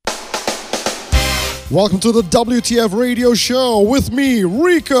Welcome to the WTF Radio Show with me,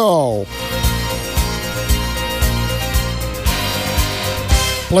 Rico.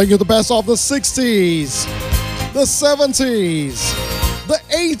 Playing you the best of the 60s, the 70s, the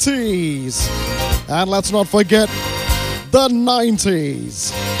 80s, and let's not forget the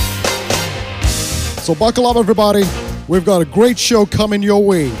 90s. So buckle up, everybody. We've got a great show coming your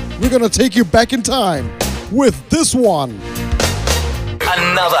way. We're going to take you back in time with this one.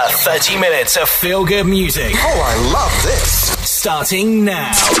 Another 30 minutes of feel-good music. Oh, I love this. Starting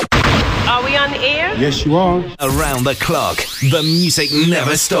now. Are we on the air? Yes, you are. Around the clock, the music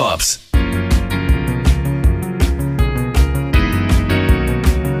never stops.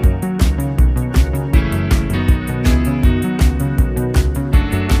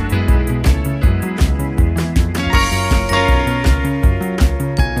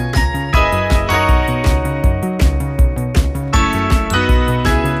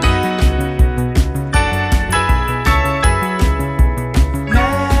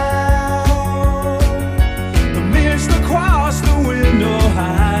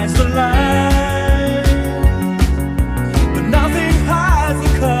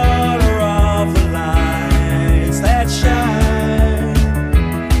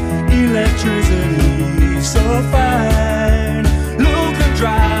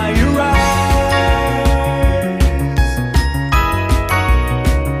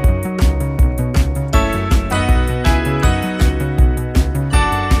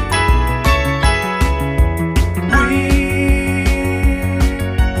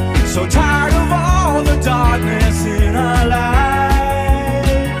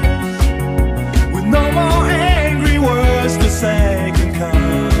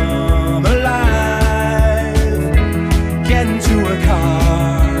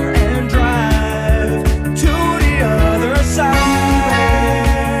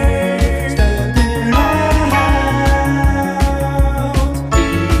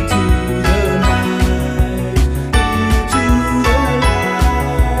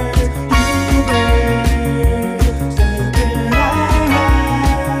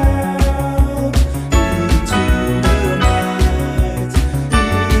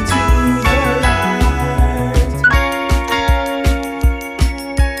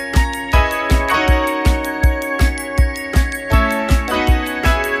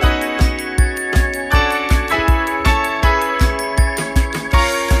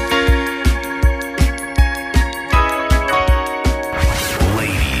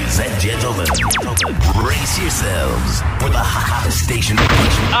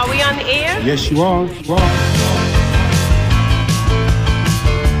 Yes, you are. I'm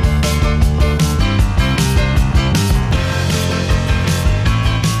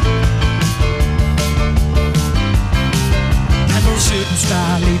a shooting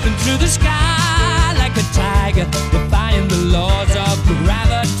star leaping through the sky like a tiger, defying the laws of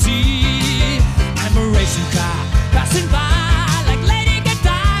gravity. I'm a racing car passing by like Lady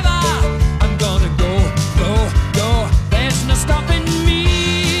Godiva. I'm gonna go. There's no stopping me.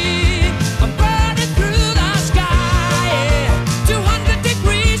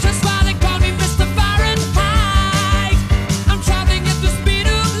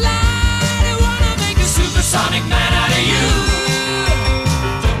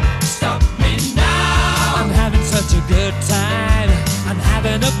 Good time, I'm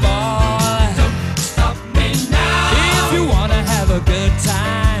having a ball.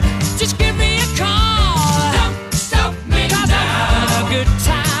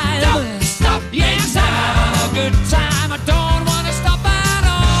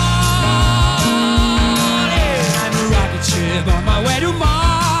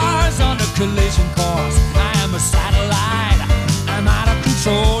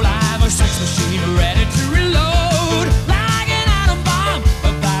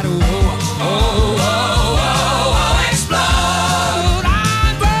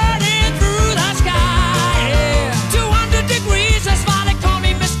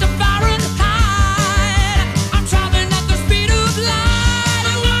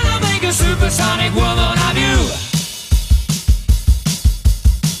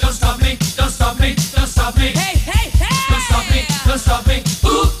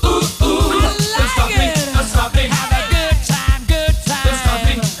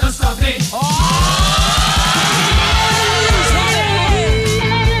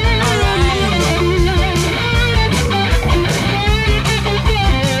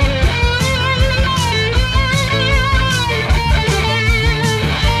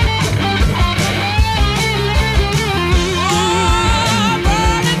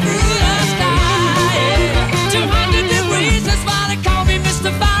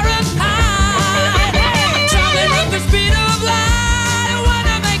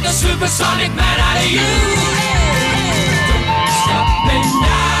 supersonic man out of you. Don't stop me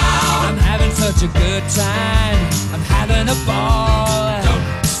now. I'm having such a good time. I'm having a ball. Don't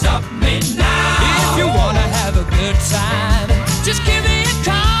stop me now. If you wanna have a good time, just give me a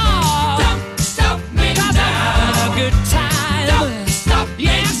call. Don't stop me now. I'm having a good time. Don't stop me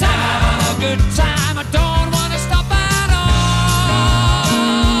now. Yes, I'm having a good time. I don't wanna stop at all.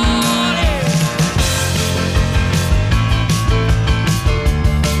 Yeah.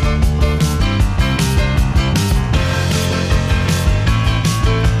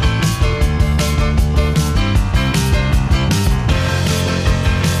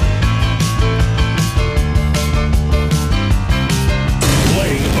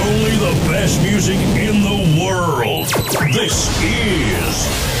 Best music in the world. This is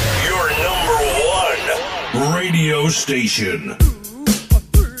your #1 radio station.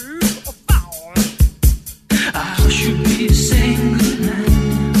 I should be single now.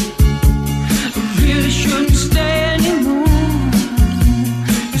 I really shouldn't stay anymore.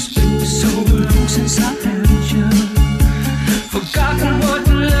 It's been so long since I heard you. Forgotten what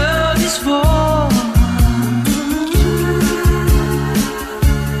love is for.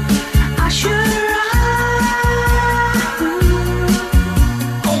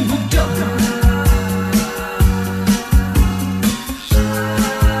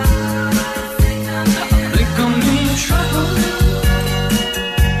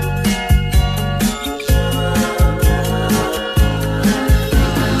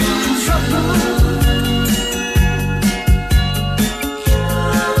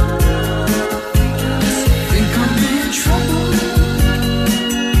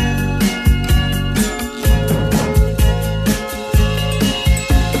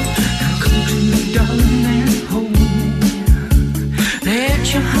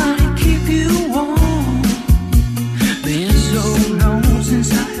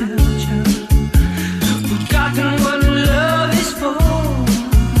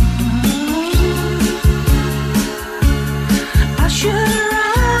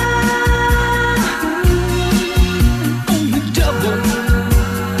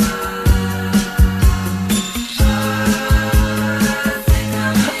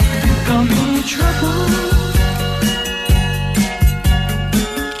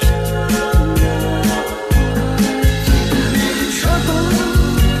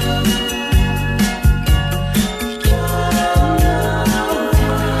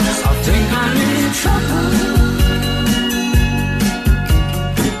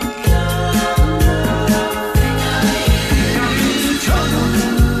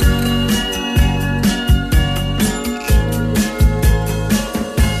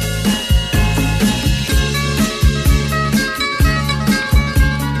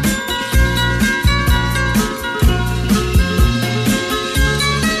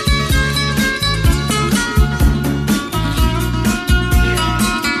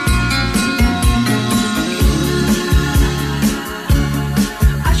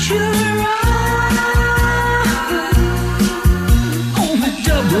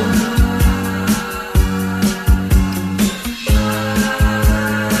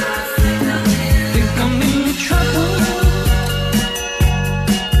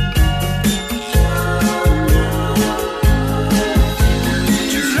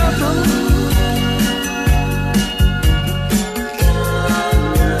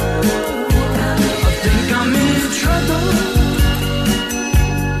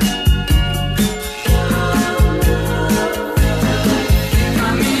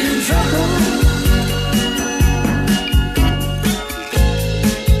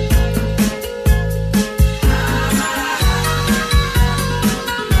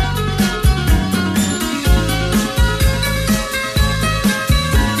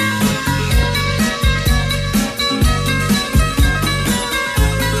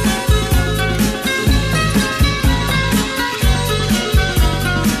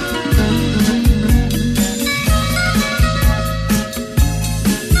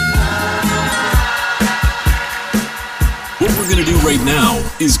 Right now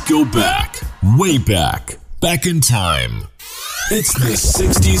is go back, way back in time. It's the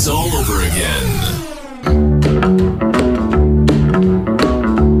 60s all over again.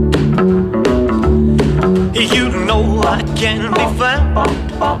 You know I can be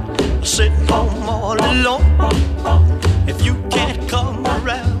found sitting home all alone. If you can't come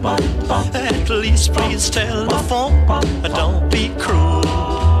around, at least please telephone. Don't be cruel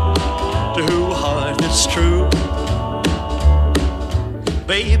to who heart is true.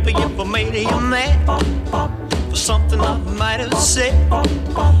 Baby, if I made you mad for something I might have said,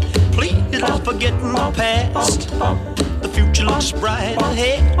 please don't forget my past. The future future looks bright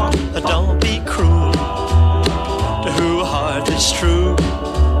ahead. Don't be cruel to whose heart is true.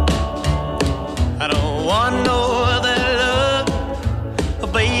 I don't want no other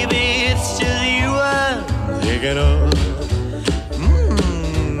love, baby, it's just you I'm thinking of.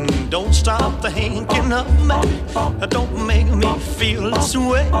 Don't stop thinking of me. Don't make me feel this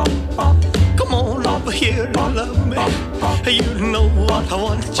way. Come on over here and love me. You know what I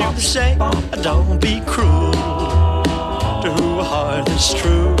want you to say. Don't be cruel to whose heart is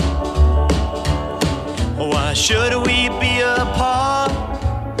true. Why should we be apart?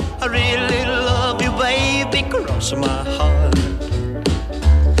 I really love you, baby, cross my heart.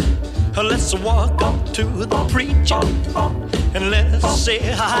 Let's walk up to the preacher and let's say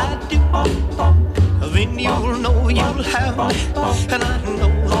I do. Then you'll know you'll have me, and I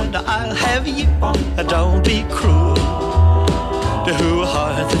know that I'll have you. Don't be cruel to whose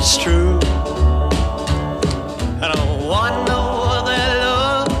heart is true. I don't want no other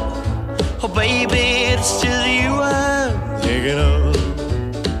love, oh baby, it's just you I'm thinking of.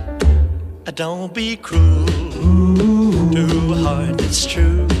 Don't be cruel to whose heart is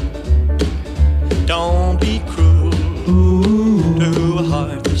true. Don't be cruel to whose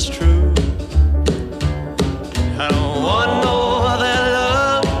heart is true. I don't want no other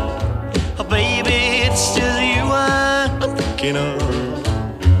love, oh baby, it's just you I'm thinking of.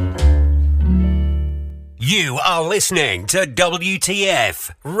 You are listening to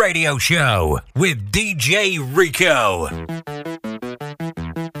WTF Radio Show with DJ Rico.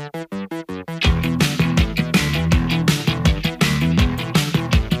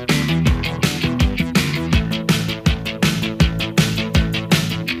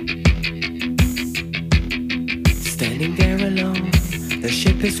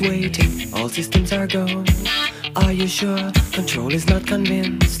 Is waiting, all systems are go. Are you sure? Control is not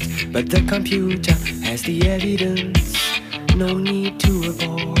convinced, but the computer has the evidence. No need to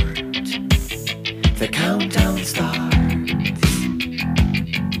abort. The countdown starts.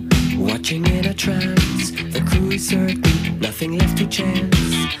 Watching in a trance, the crew is certain, nothing left to chance.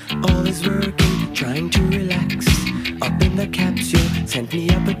 All is working, trying to relax. Up in the capsule, sent me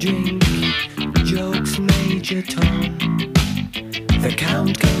up a drink. Jokes, Major Tom. The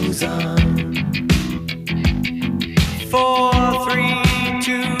count goes on. 4, 3,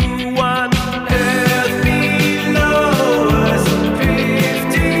 2, 1. Earth below us,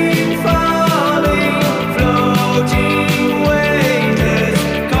 drifting, falling, floating, weightless,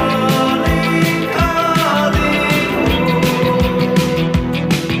 calling, calling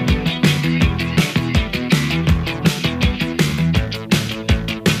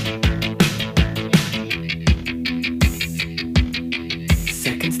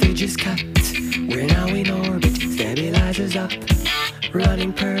is cut, we're now in orbit, stabilizers up,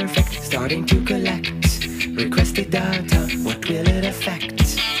 running perfect, starting to collect, requested data, what will it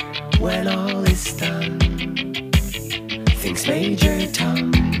affect, when all is done, thinks Major Tom,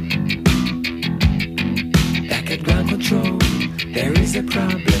 back at ground control, there is a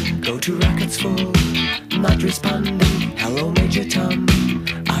problem, go to rockets full, not responding, hello Major Tom,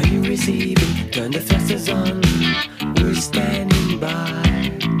 are you receiving, turn the thrusters on, we're standing by.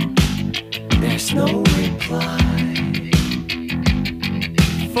 There's no reply.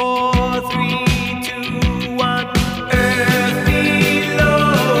 4, 3, 2, 1. Earth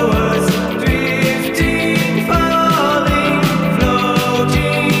below us, drifting, falling,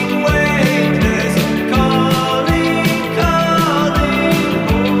 floating, weightless, calling, calling.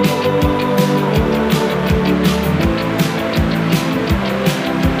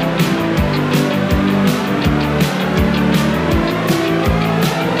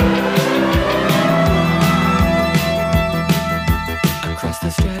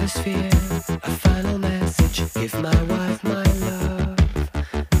 Stratosphere, a final message. If my wife, my love,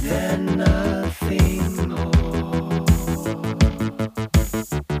 then nothing more.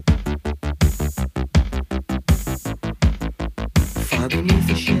 Far beneath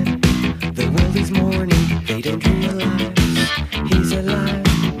the ship, the world is mourning. They don't realize he's alive.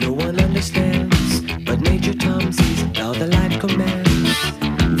 No one understands, but Major Tom sees how the light commands.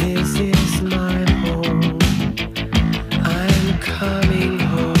 This is my home. I'm coming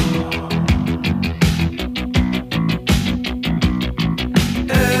home.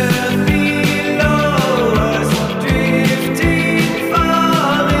 Earth below us, drifting,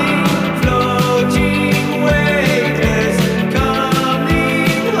 falling, floating, weightless,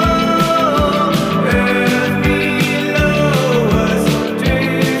 coming home. Earth below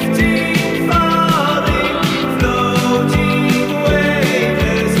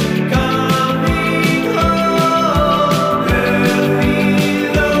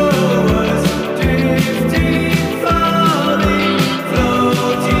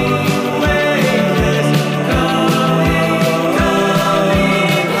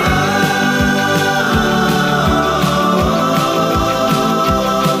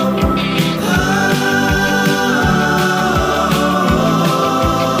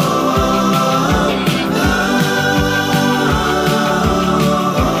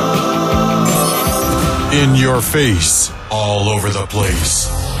your face, all over the place.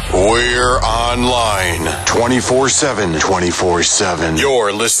 We're online 24/7. 24/7.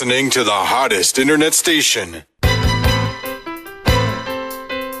 You're listening to the hottest internet station.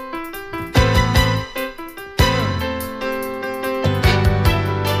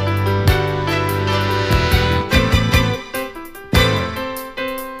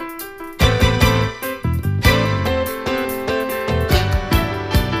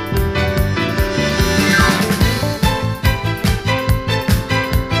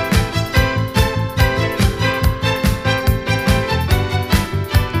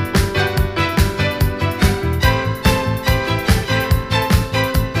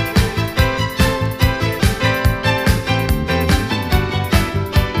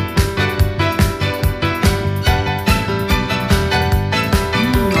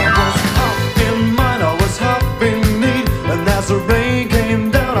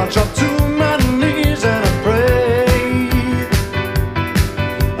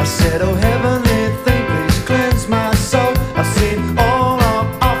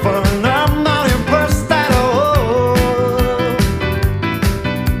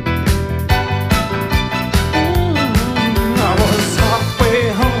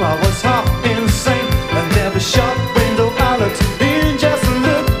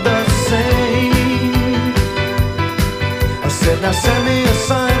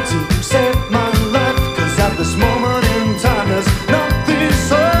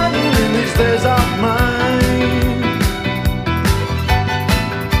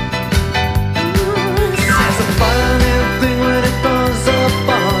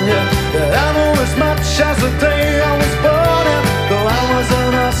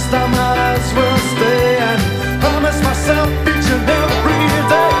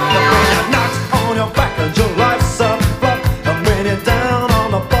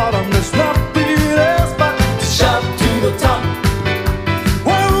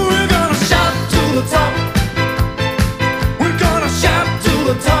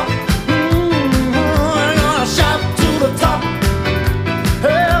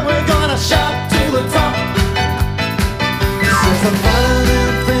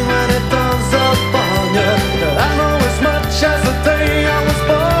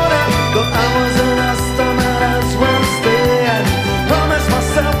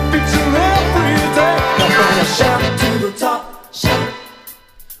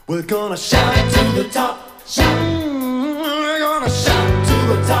 We're gonna shout to the top, shout. We're gonna shout to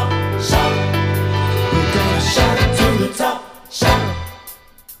the top, shout. We're gonna shout to the top, shout.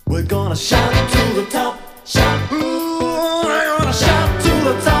 We're gonna shout to the top, shout. Ooh, we're gonna shout to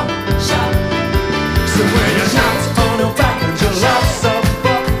the top, shout. So when you shout on your back and your love's up,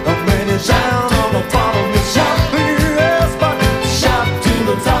 and when you're down on the bottom, you shout. Yes, but shout to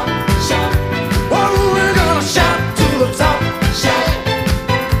the top, shout. Oh, we're gonna shout to the top, shout.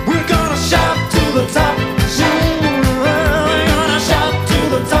 We're gonna shout to the top, shout. We're gonna shout to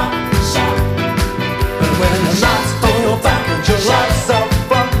the top, shout. And when you're shout on your back and your love's up,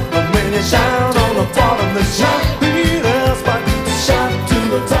 and when you're down on the bottom, you shout. Yes, but shout to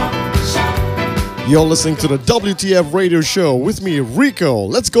the top, shout. You're listening to the WTF Radio Show with me, Rico.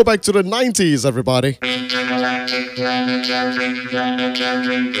 Let's go back to the 90s, everybody.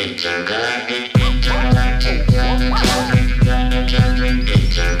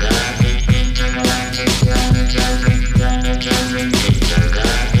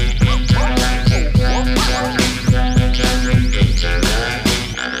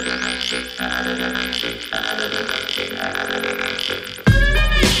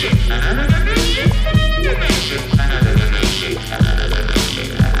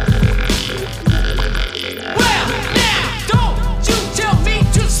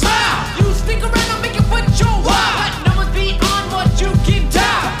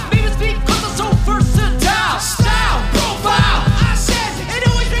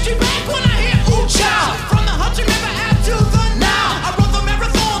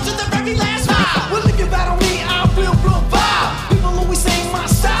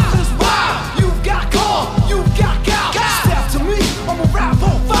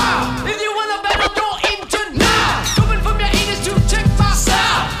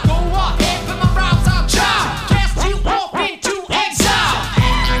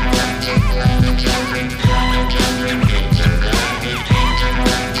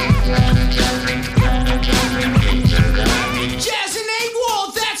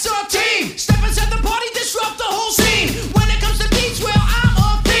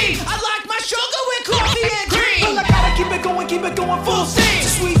 Keep it going full steam. Too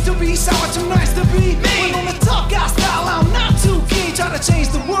sweet to be sour, too nice to be mean. When on the tough guy style, I'm not too keen. Try to change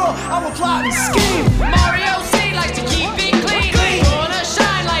the world, I'm a plotting scheme. Mario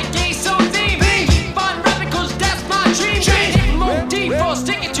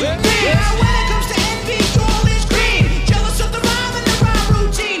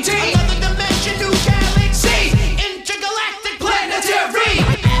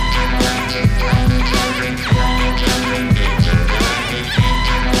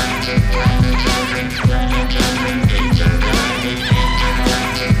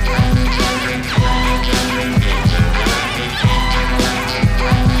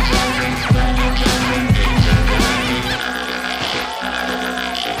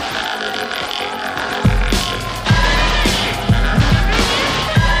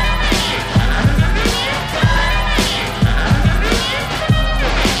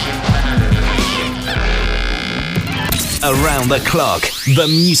Around the clock, the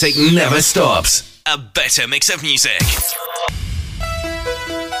music never stops. A better mix of music.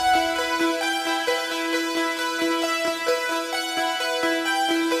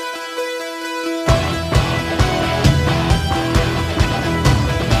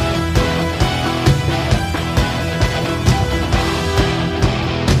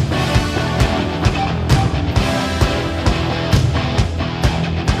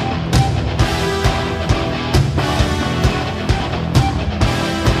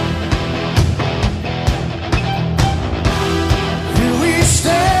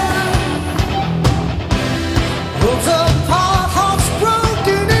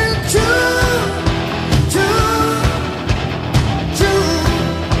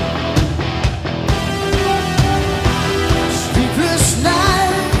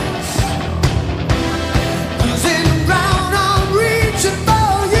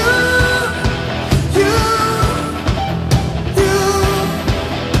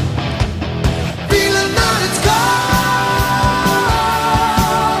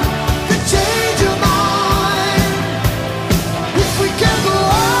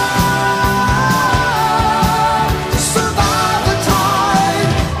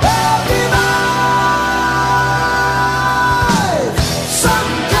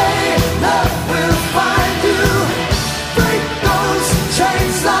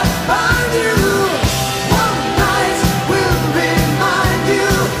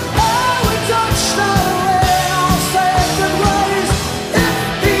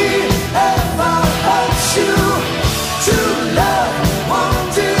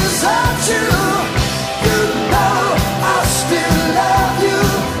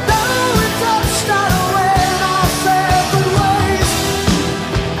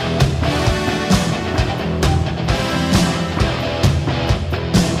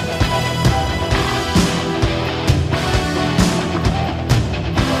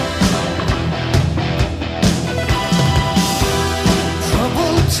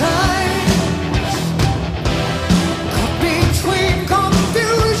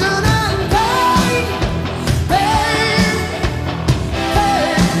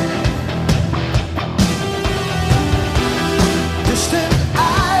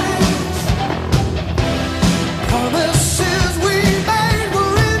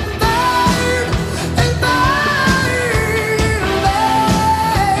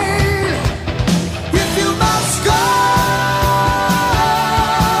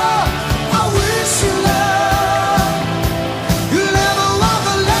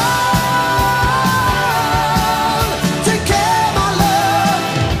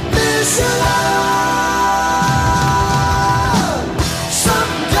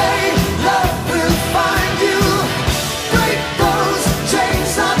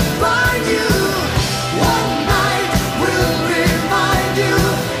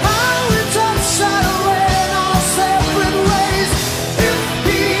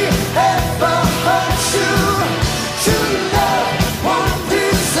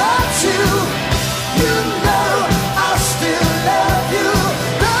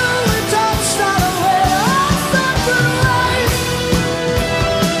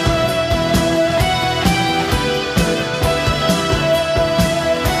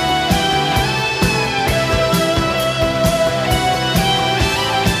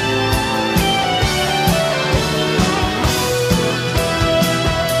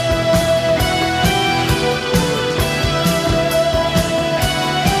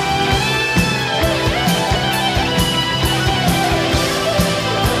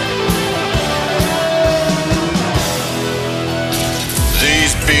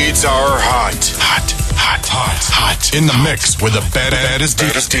 Are hot in the mix with the baddest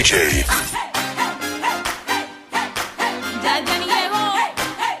DJ.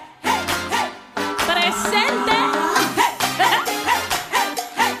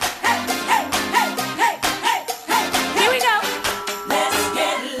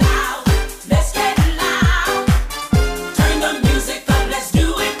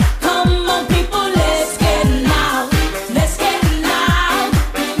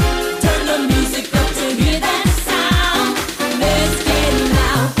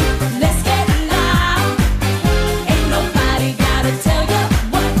 Let's get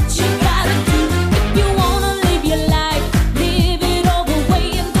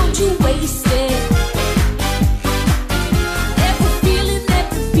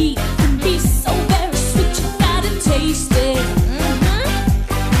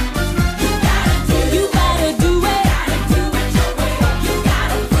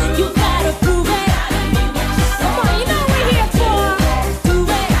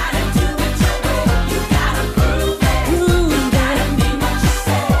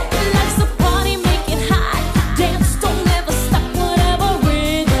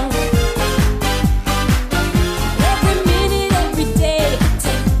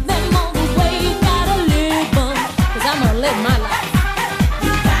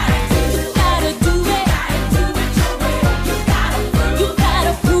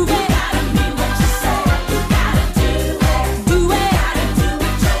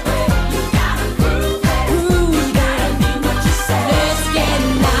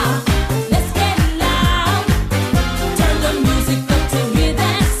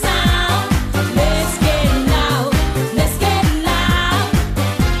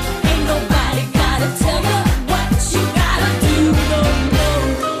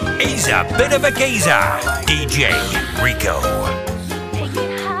He's a bit of a geezer. DJ Rico.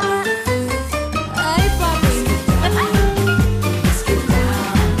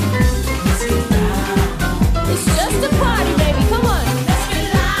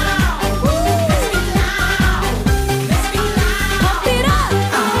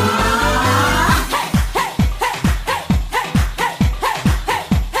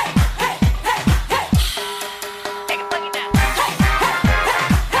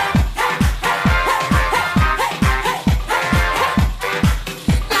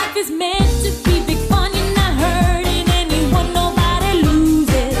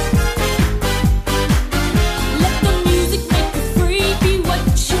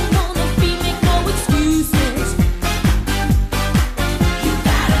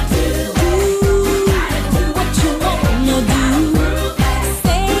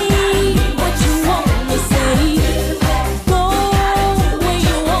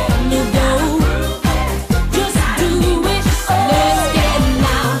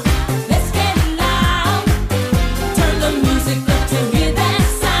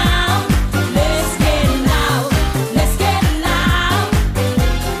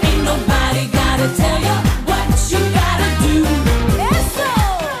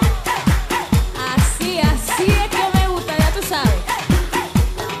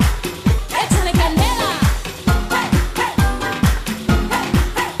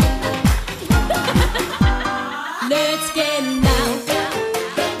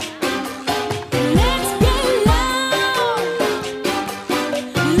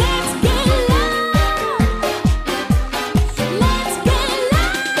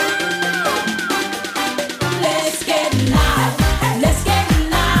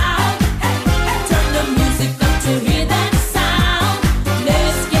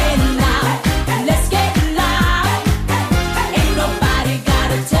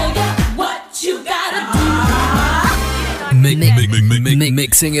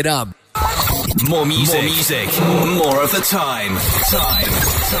 Mixing it up. More music, more of the time.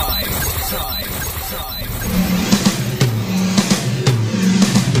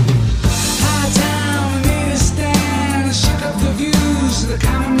 High town, need a stand, shake up the views. The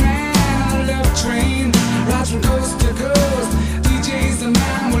common man, love train, rides from coast to coast. DJ's the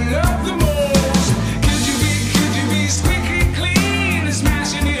man we love the most. Could you be squeaky clean,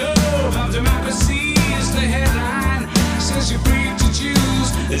 smashing the up of democracy is the headline. Says you're free to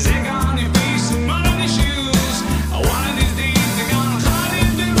choose. There's egg on your face and mud on your shoes. One of these days they're gonna hide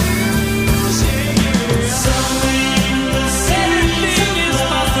in the news. Yeah. So anything is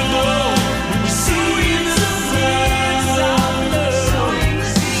possible. We see the seeds of love. Sowing the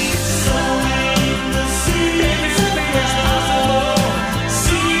seeds. Anything is possible.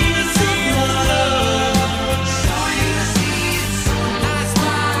 See the seeds of love. Sowing the seeds. Eyes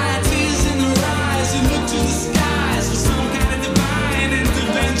wide, tears in their eyes, and look to the skies for some kind of divine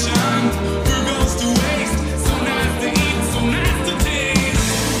intervention. Who goes to waste? So nice to eat, so nice to taste.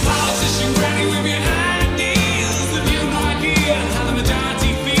 Politician ready with your ideas. If you have no idea how the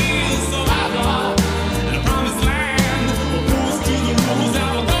majority feels, so outlaw in a promised land. Opposed to the rules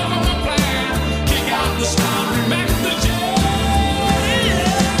of a government plan. Kick out the strong, bring back the jail.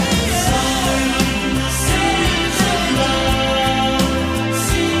 Sowing the seeds of love.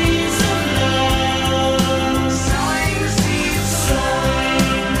 Seeds of love. Sowing the seeds.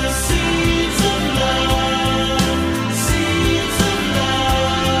 Sowing the seeds of love. Seeds of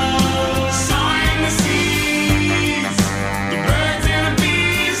love. Sowing the seeds. The birds and the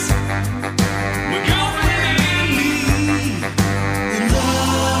bees. My girlfriend and me. In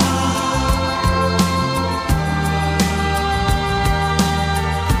love.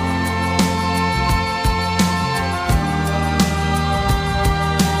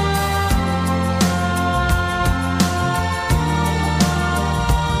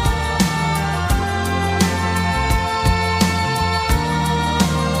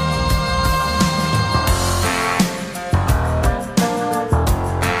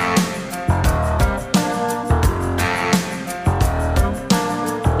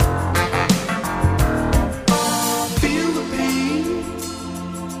 Feel the pain.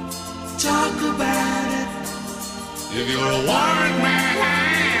 Talk about it. If you're a warrant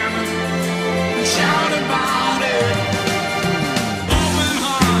man, shout about it. Open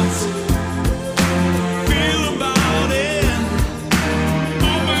hearts. Feel about it.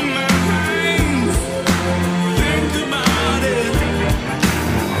 Open minds. Think about it.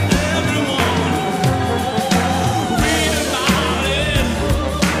 Everyone. Read about it.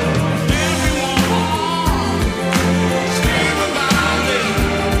 Everyone. Scream about it.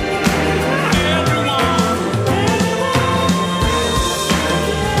 Everyone.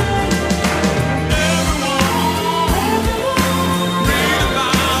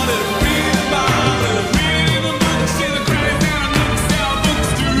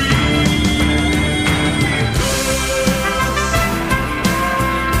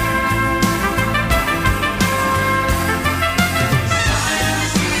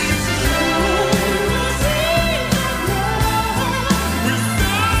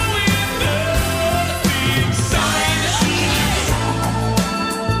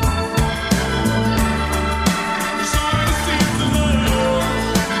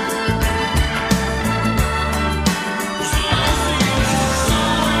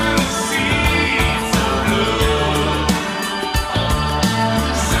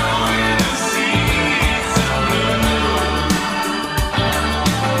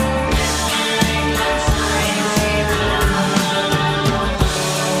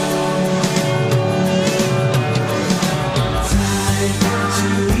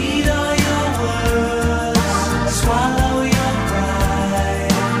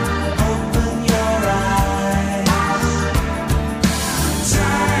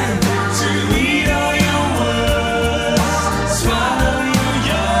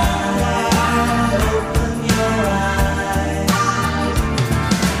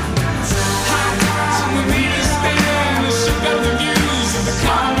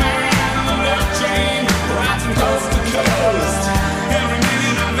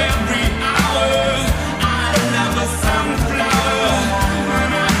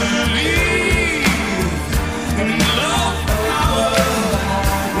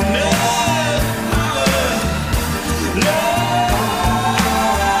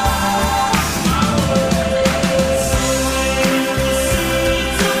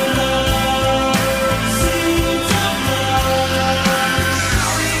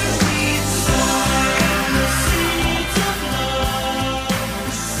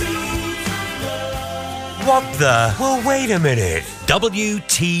 What the? Well, wait a minute.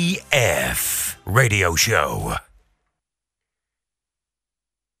 WTF Radio Show.